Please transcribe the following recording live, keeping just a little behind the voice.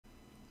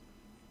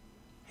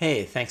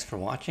Hey, thanks for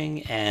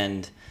watching,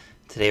 and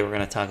today we're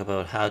going to talk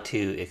about how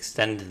to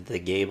extend the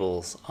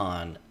gables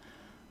on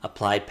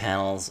applied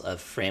panels of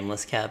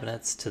frameless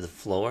cabinets to the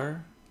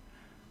floor.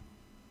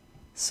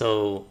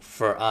 So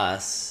for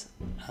us,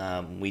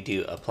 we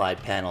do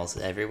applied panels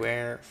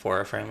everywhere for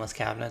our frameless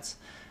cabinets,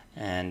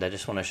 and I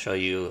just want to show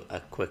you a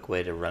quick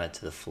way to run it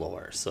to the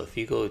floor. So if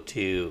you go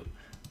to,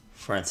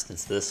 for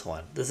instance, this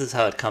one, this is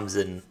how it comes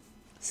in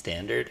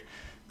standard,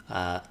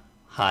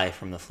 high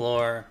from the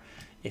floor.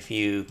 If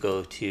you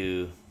go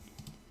to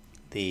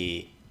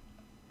the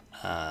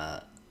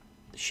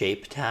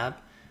shape tab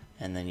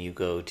and then you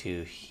go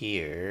to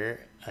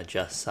here,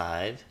 adjust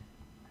side,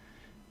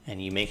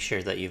 and you make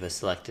sure that you've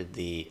selected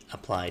the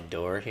applied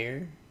door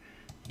here.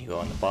 You go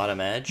on the bottom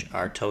edge.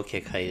 Our toe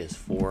kick height is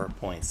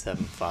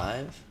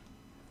 4.75,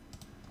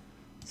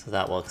 so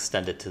that will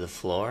extend it to the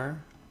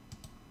floor.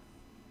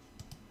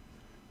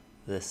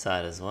 This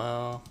side as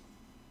well.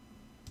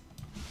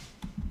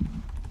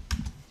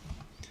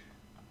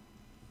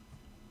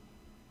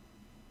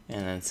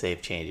 And then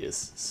save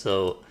changes.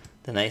 So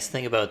the nice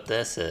thing about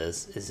this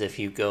is if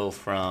you go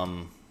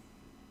from,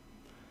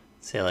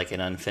 say, like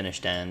an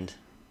unfinished end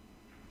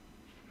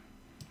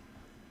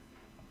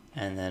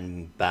and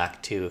then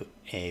back to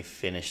a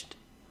finished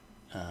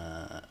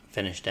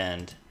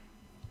end,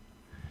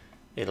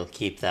 it'll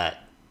keep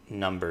that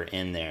number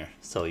in there,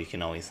 so you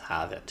can always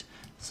have it.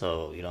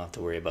 So you don't have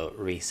to worry about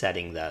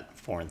resetting that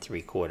 4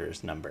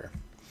 3/4 number.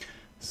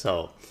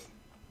 So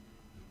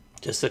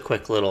just a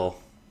quick little.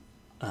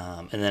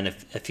 And then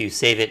if you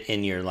save it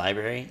in your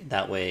library,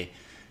 that way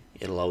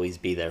it'll always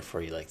be there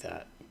for you like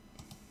that.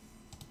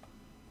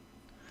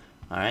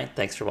 Alright,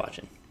 thanks for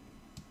watching.